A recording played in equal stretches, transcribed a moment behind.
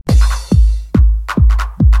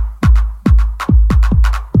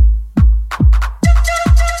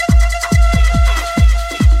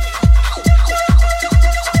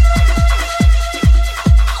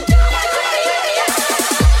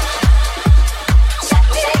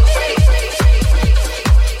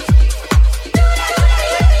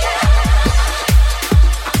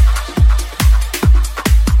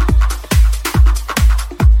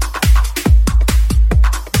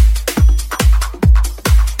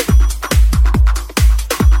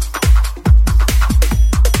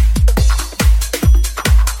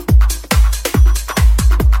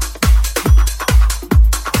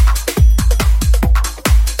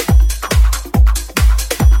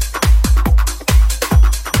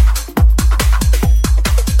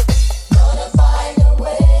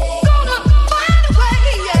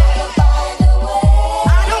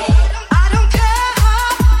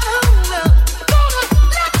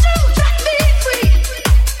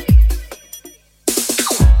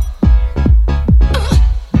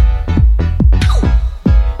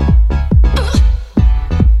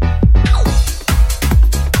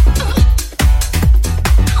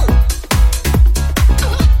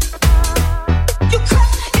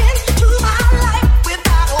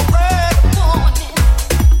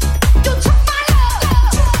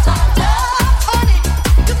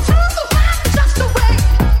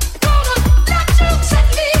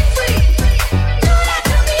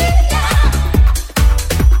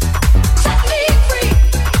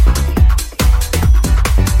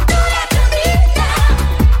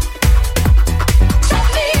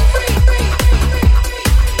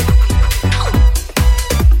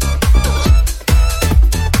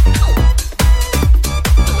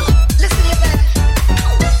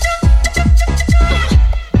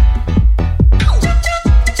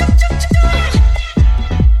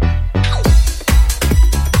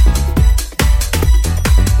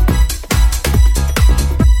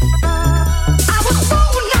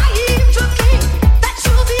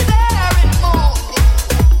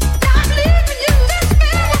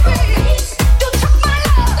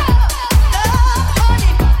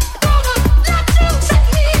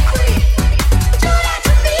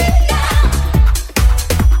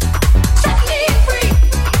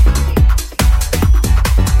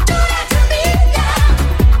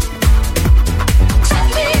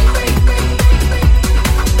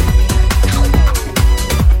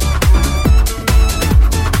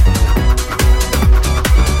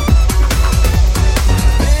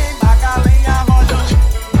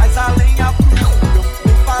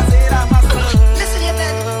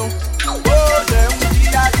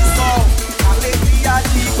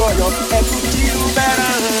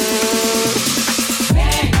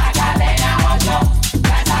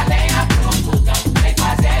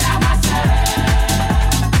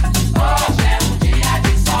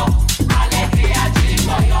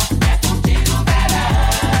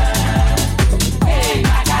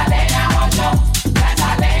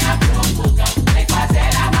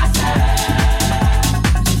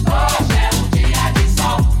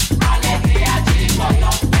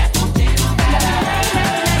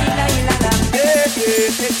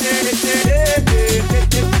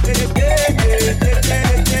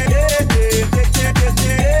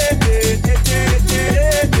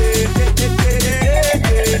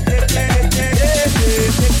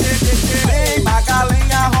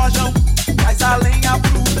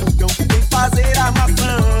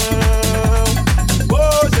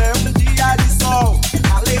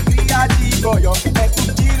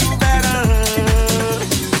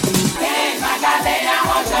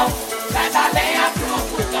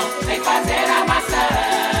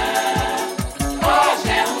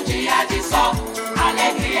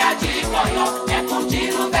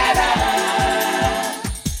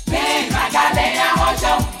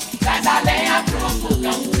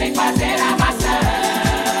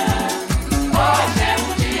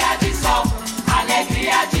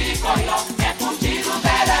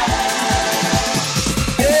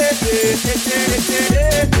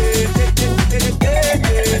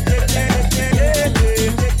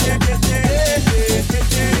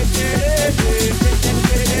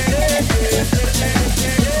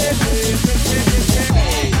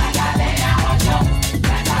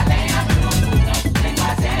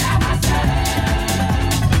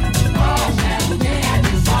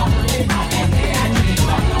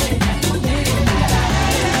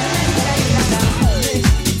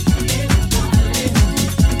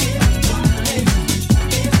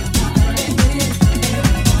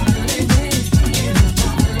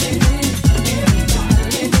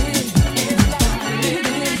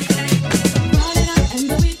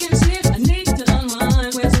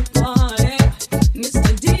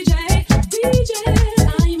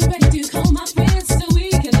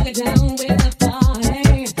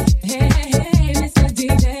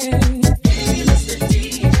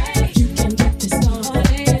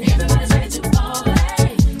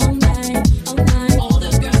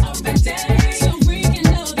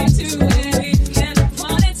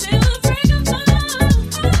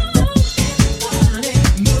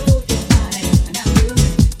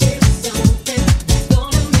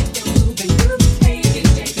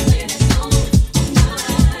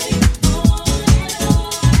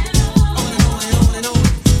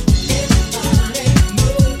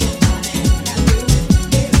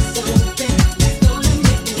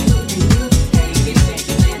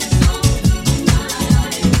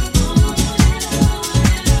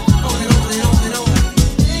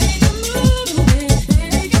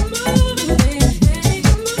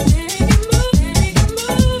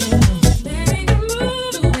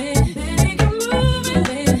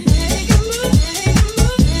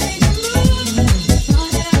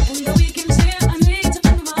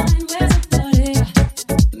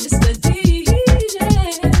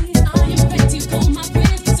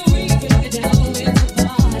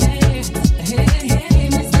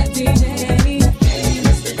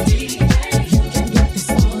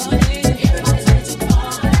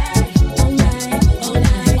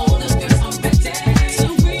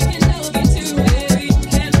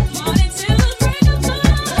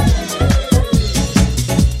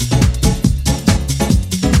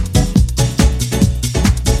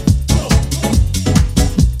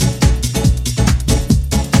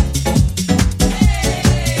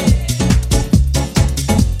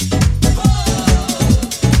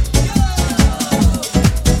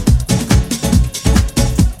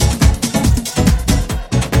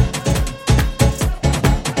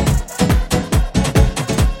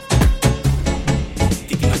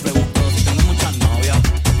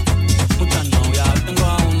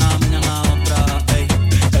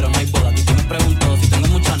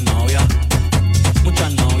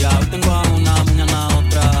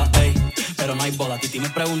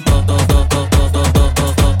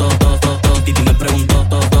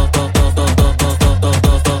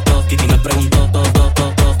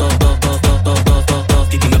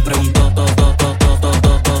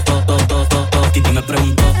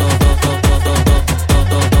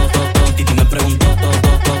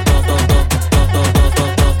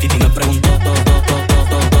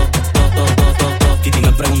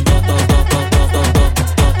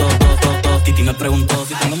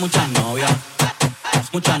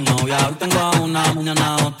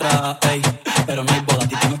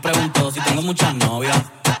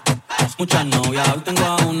muchas novias. Hoy tengo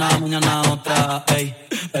a una, mañana a otra, ey.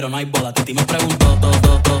 Pero no hay boda. Titi me preguntó,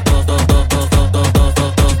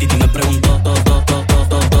 Titi me preguntó,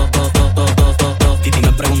 Titi me preguntó, Titi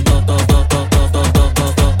me preguntó,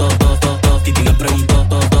 Titi me preguntó,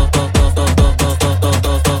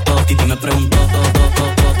 Titi me preguntó,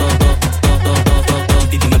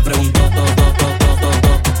 Titi me preguntó,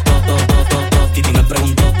 Titi me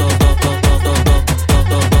preguntó,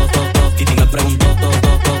 Titi me preguntó,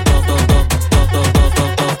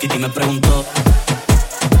 Titi me preguntó.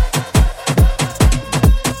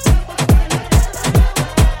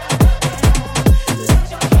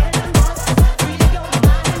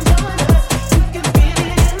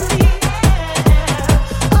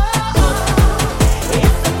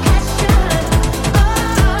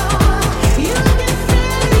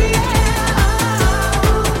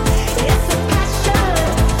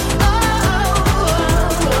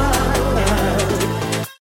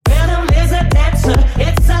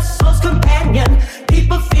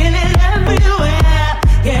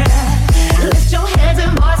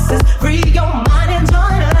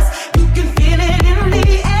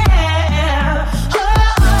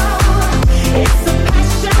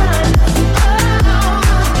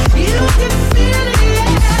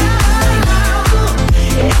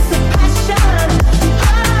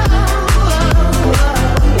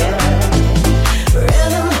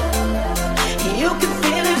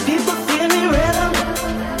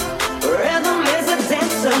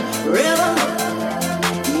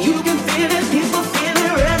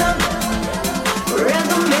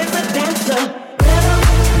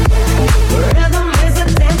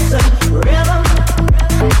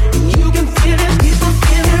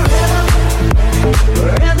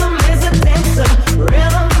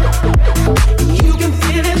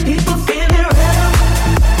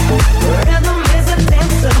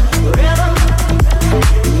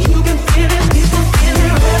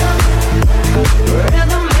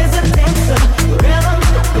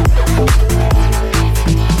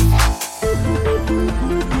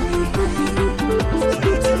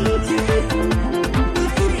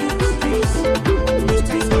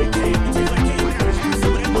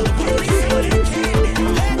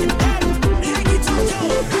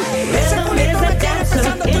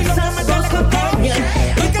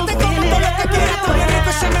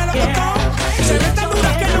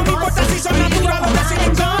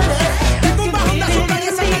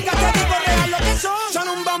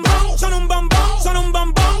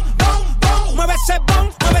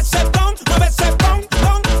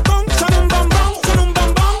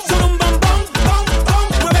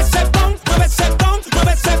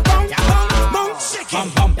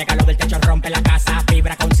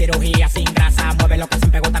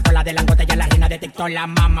 la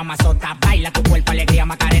mamá mazota. Baila tu cuerpo, alegría,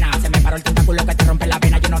 Macarena. Se me paró el tentáculo que te rompe la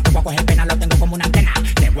vena. Yo no te voy a coger pena, lo tengo como una antena.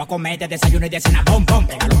 Te voy a comer de desayuno y de cena. Bom, bom,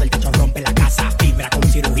 pégalo del techo, rompe la casa. Fibra con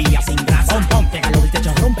cirugía sin grasa. Bom, bom, pégalo del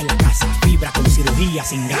techo, rompe la casa. Fibra con cirugía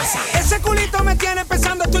sin grasa. Ese culito me tiene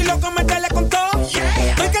pensando, estoy loco, meterle con todo.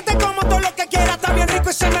 Estoy que te como todo lo que quieras, está bien rico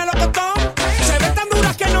y se me lo costó. Se ven tan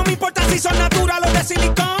duras que no me importa si son naturales o de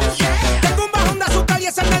silicón. Tengo un bajón de azúcar y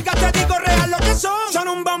esas nalgas te digo real lo que son. Son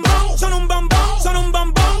un bombón, son un bombón, son un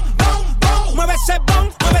bombón, bom, bom. Mueve ese bom,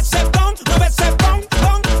 mueve ese bom, mueve ese bom,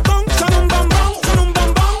 bom, bom. Son un bombón, son un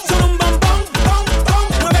bombón, son un bombón, bom, bom.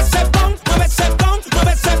 Mueve ese bom, mueve ese bom,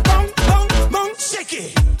 mueve ese bom, bom, bom.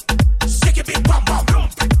 Shake it big bom bom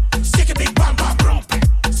rompe. Shake it big bom bom rompe.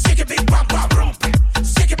 Shake it big bom bom rompe.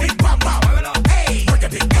 Shake it big bom bom, muévelo, ey. Work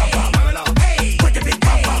it big bom bom, muévelo, ey. Work it big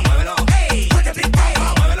bom bom, muévelo, ey. Work it big bom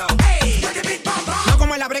bom, muévelo, ey. Work it big bom bom. No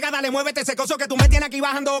como en la brega, dale, muévete ese coso que tú me tienes aquí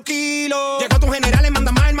bajando kilos. Llegó tu general, le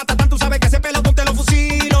manda mal, mata tan, tú sabes que ese pelotón te lo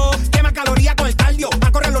fusilo. Quema calorías con el cardio,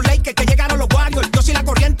 a correr los Lakers que llegaron los Warriors. Yo soy la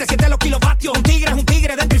corriente, siente los kilovatios. Un tigre es un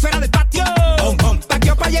tigre dentro y fuera del patio. Bom, bom,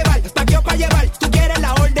 paqueo pa' llevar, paqueo pa' llevar. Tú quieres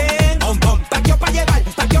la orden. Bom, bom, paqueo pa' llevar,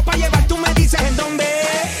 paqueo pa' llevar. Tú me dices en dónde.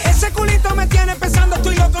 Ese culito me tiene pensando,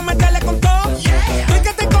 estoy loco, meterle con todo. Estoy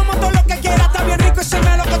que te como todo lo que quieras, está bien rico y se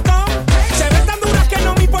me lo costó. Se ven tan duras que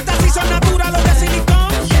no me importa si son naturales o de silicón.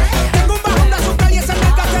 Tengo un bajón de azúcar y esas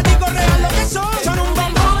nalgas te digo real lo que son. Son un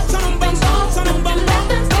bombón, son un bombón, son un bombón.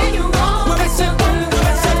 Mueve ese bom, mueve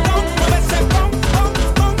ese bom, mueve ese bom, bom,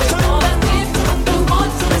 bom. Son un bombón,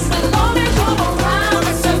 mueve ese bom,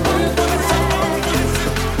 mueve ese bom.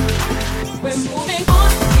 We're moving on,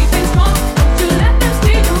 keeping strong. Don't you let them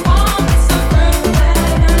steal you wrong. It's a groove.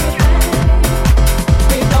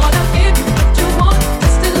 We're gonna give you what you want,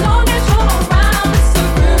 just as long as you're around. It's a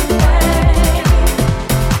groove.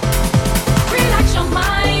 Relax your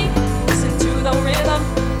mind, listen to the rhythm.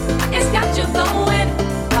 It's got you going,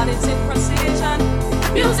 but it's in precision.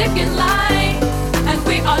 Music is life, and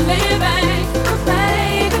we are living.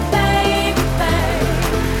 Baby, baby, baby.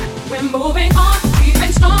 We're moving on,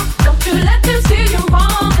 keeping strong. Don't you let them steer you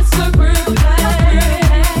wrong. It's a groove.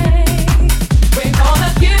 We're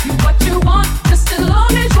gonna give you what you want, just as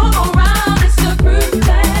long as you're around. It's a groove.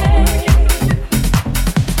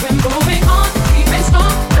 We're moving on, keeping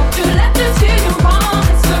strong. Don't you let them steer you wrong.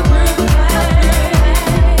 It's a groove.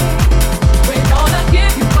 We're gonna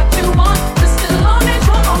give you what you want, just as long as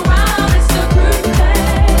you're around. It's a groove.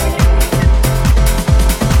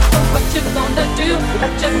 So what you gonna do?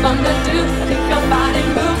 What you gonna do? Make your body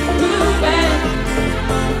move, move,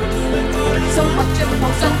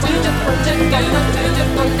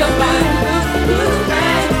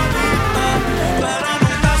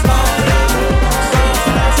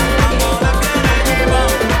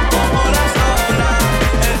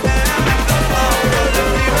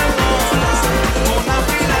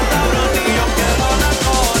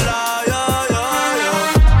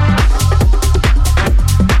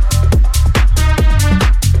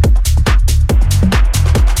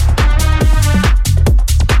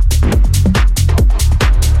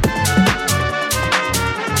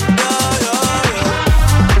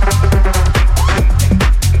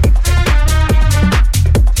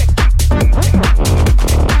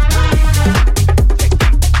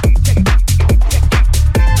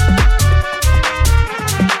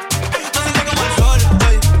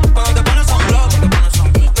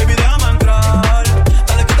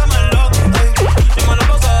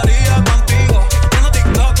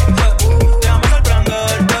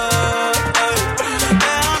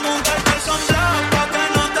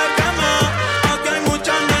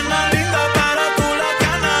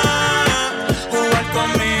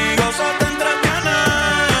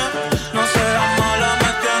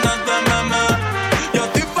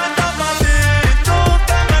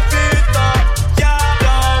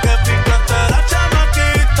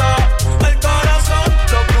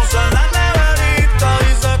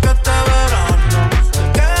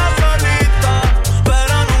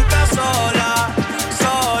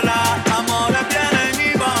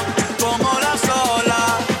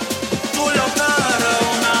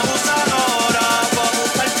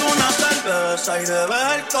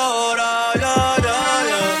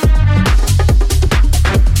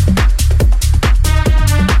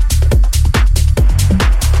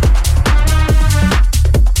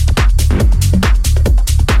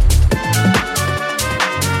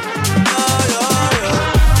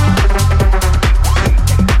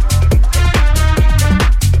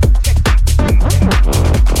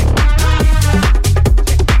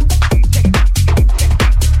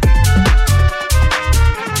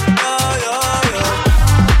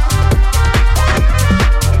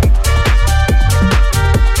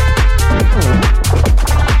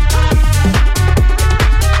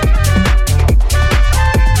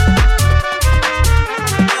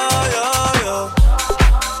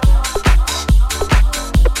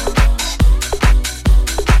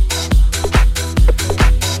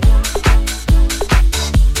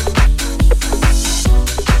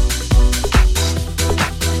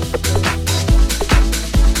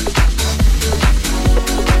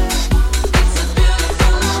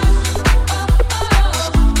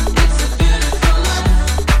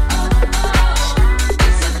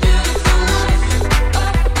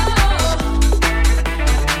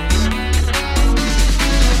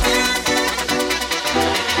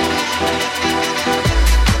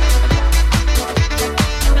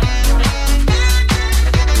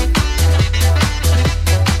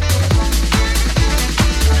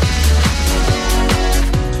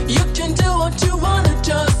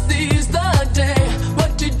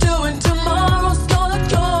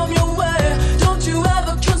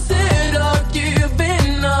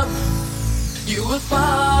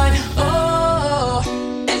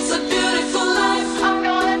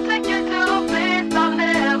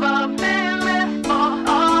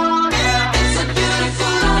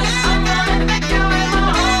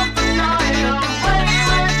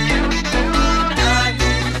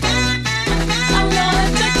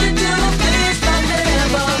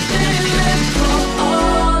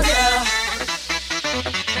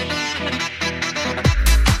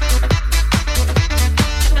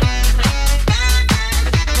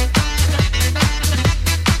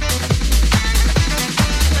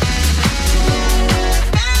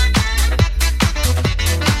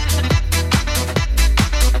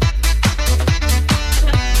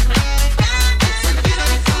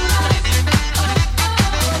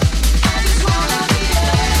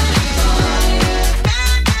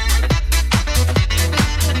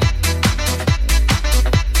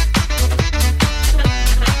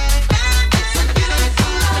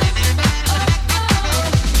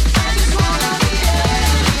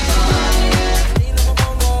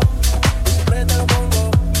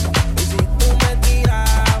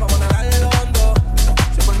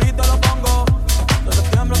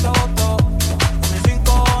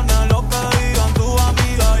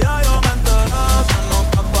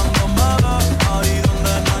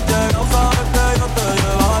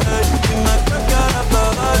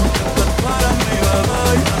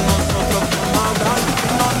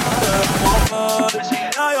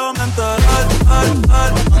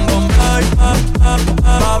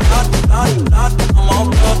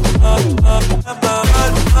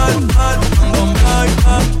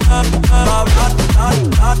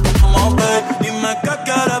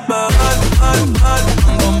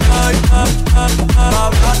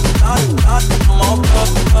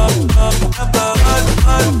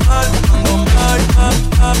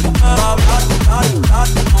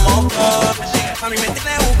 A mí me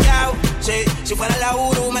tiene buqueado, sí. Si fuera la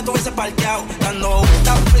Uru me tuviese parqueado. Dando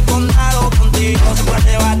vueltas por el condado, contigo siempre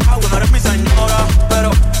arrebatado. Tú no eres mi señora, pero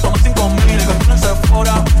somos 5,000 que en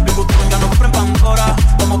Sephora. Mi cultura ya no compra en Pandora.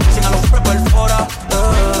 Como piscina lo siempre perfora.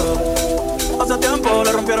 Hace tiempo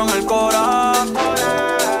le rompieron el cora.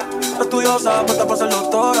 Estudiosa, puesta para ser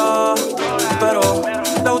doctora. Pero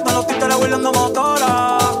le gustan los títeres huirleando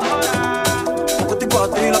motora. Yo estoy pa'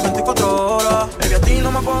 ti las 24 horas. Baby, a ti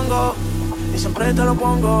no me pongo y siempre te lo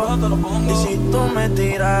pongo. Y si tú me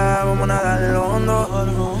tiras, vamos a nadar en lo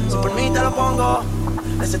hondo. Si por mí te lo pongo,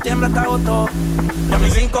 de septiembre hasta agosto. Y a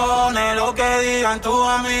mis rincones, lo que digan tus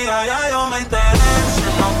amigas, ya yo me enteré. Se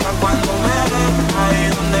nota cuando me ven, ahí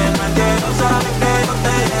donde no quiero, sabes que yo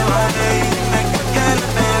te llevaré. Y dime que quieres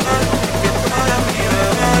beber, que tú eres mi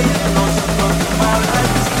bebé. Y de nosotros te me hablas,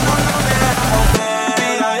 si no, no me dejas ver.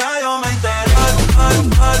 Mira, ya yo me enteré,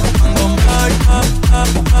 cuando me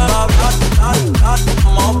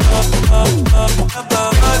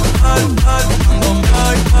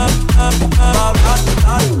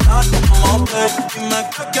dime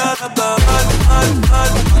que quieres beber, cuando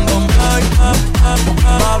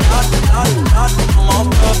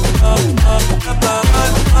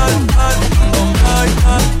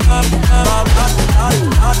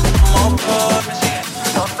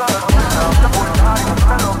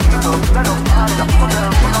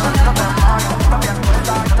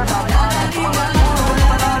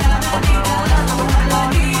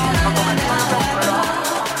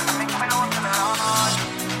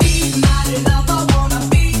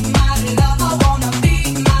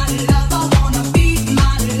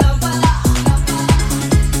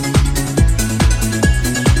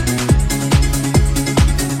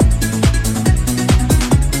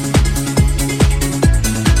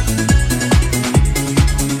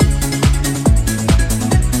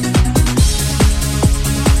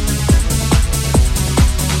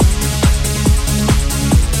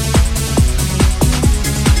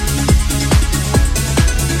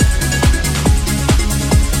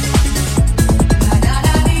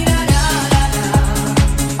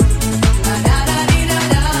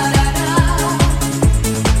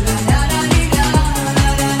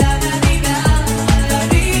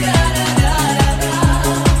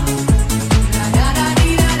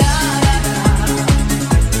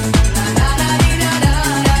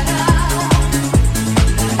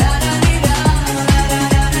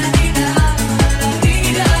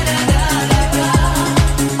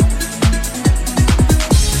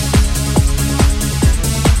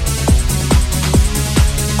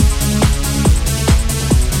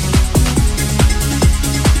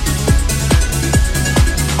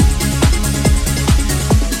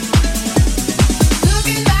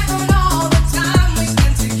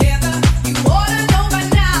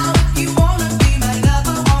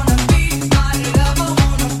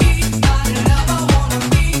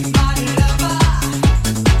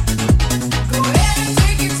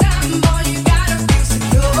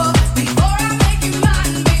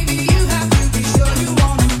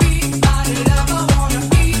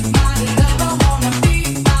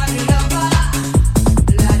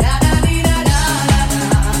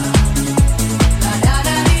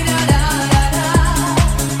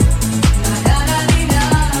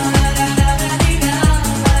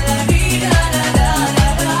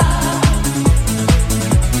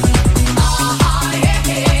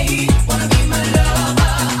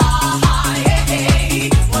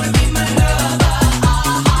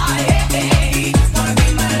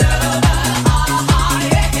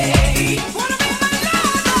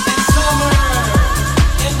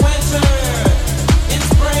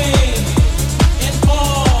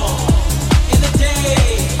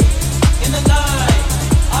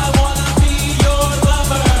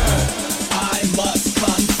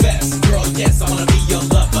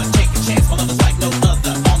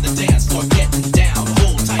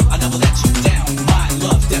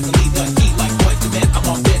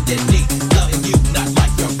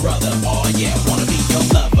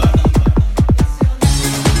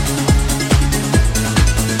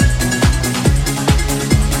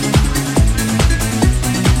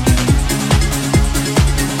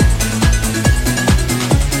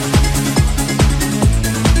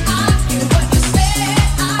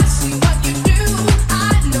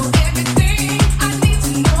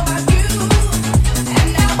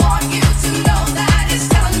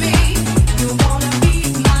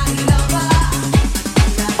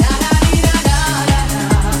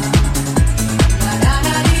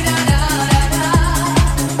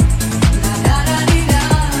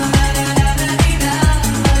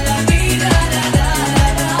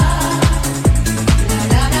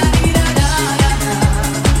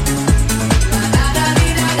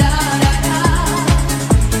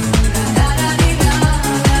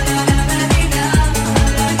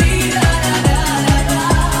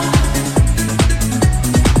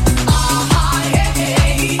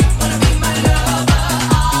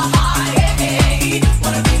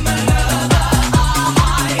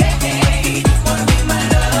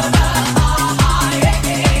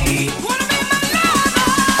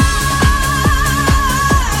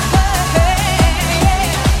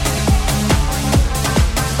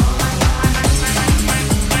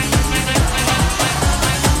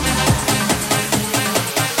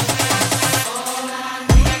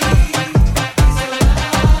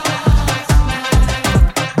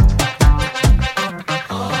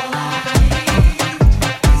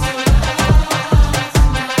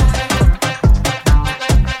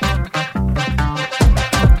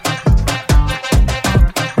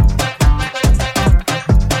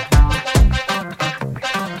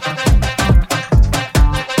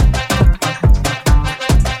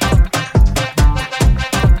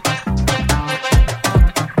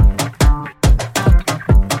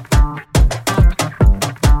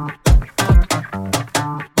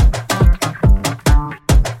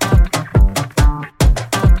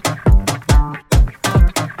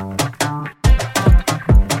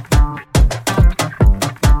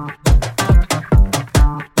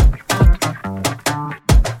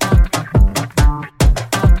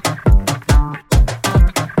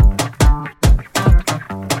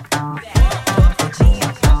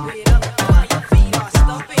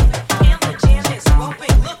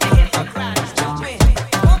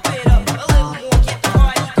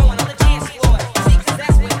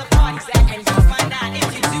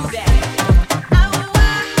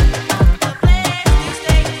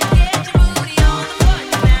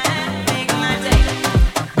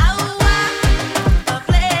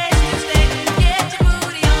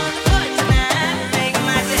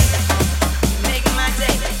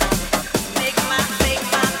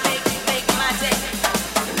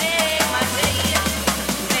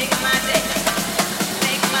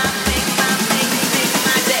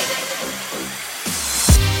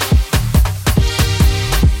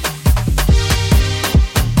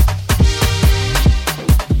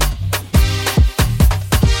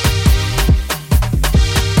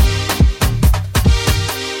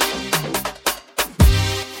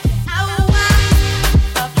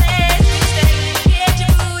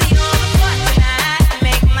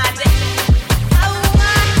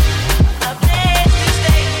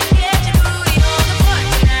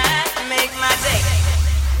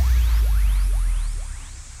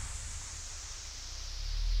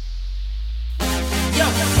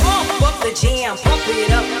jam, pump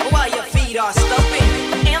it up while your feet are stumping.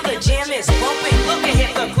 And the jam is bumping. Look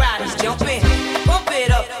ahead, the crowd is jumping. Pump it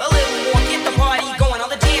up a little more, get the party going on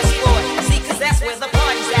the dance floor. See, 'cause that's where the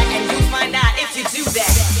party's at, and you'll find out if you do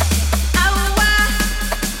that.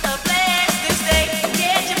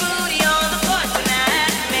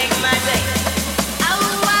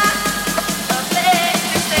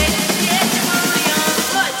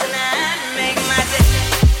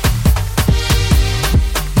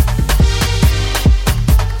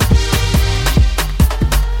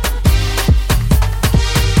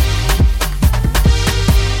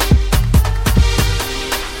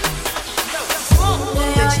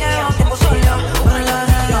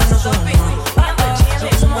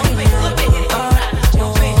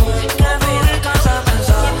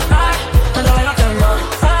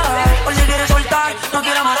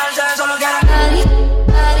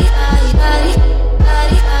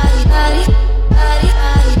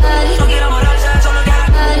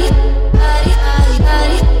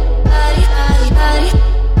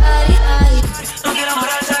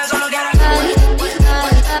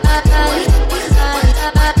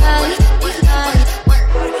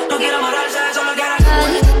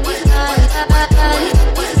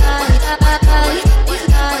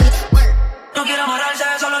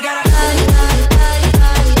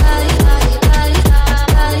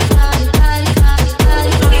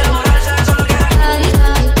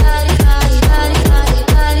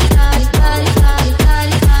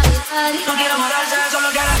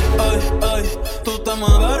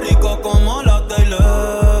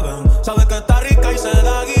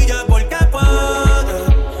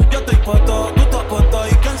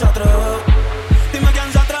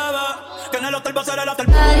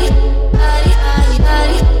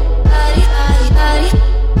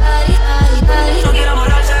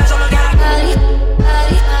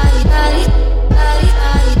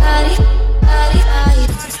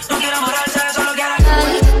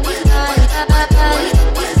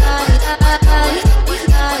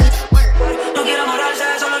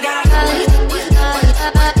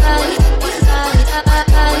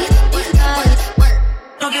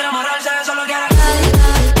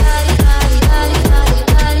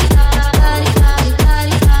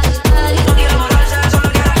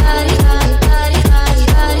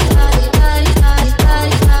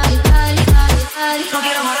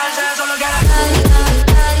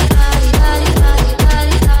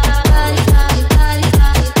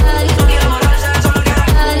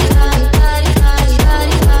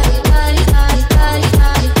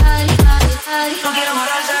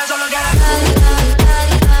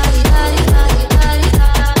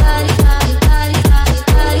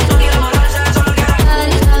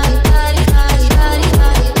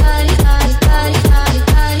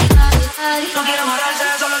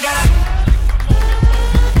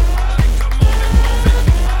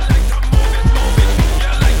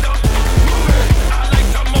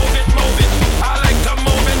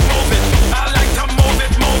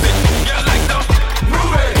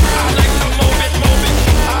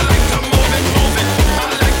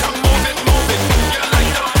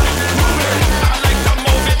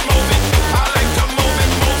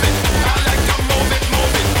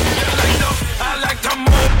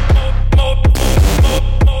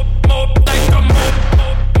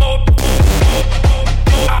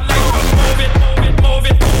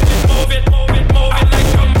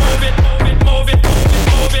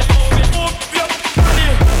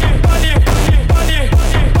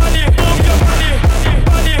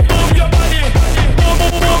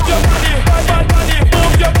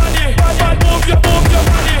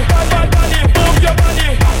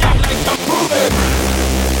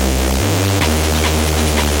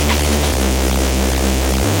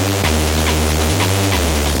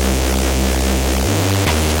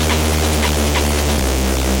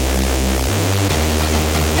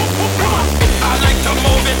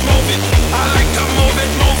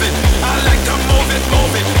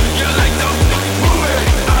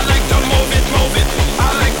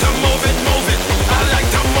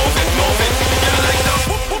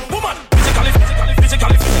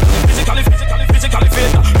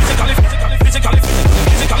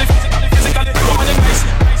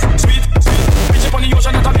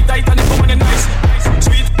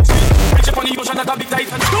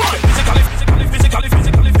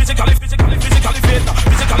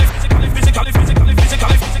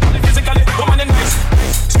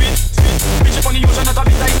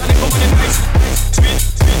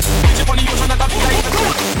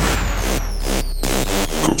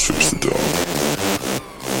 Go switch the dog.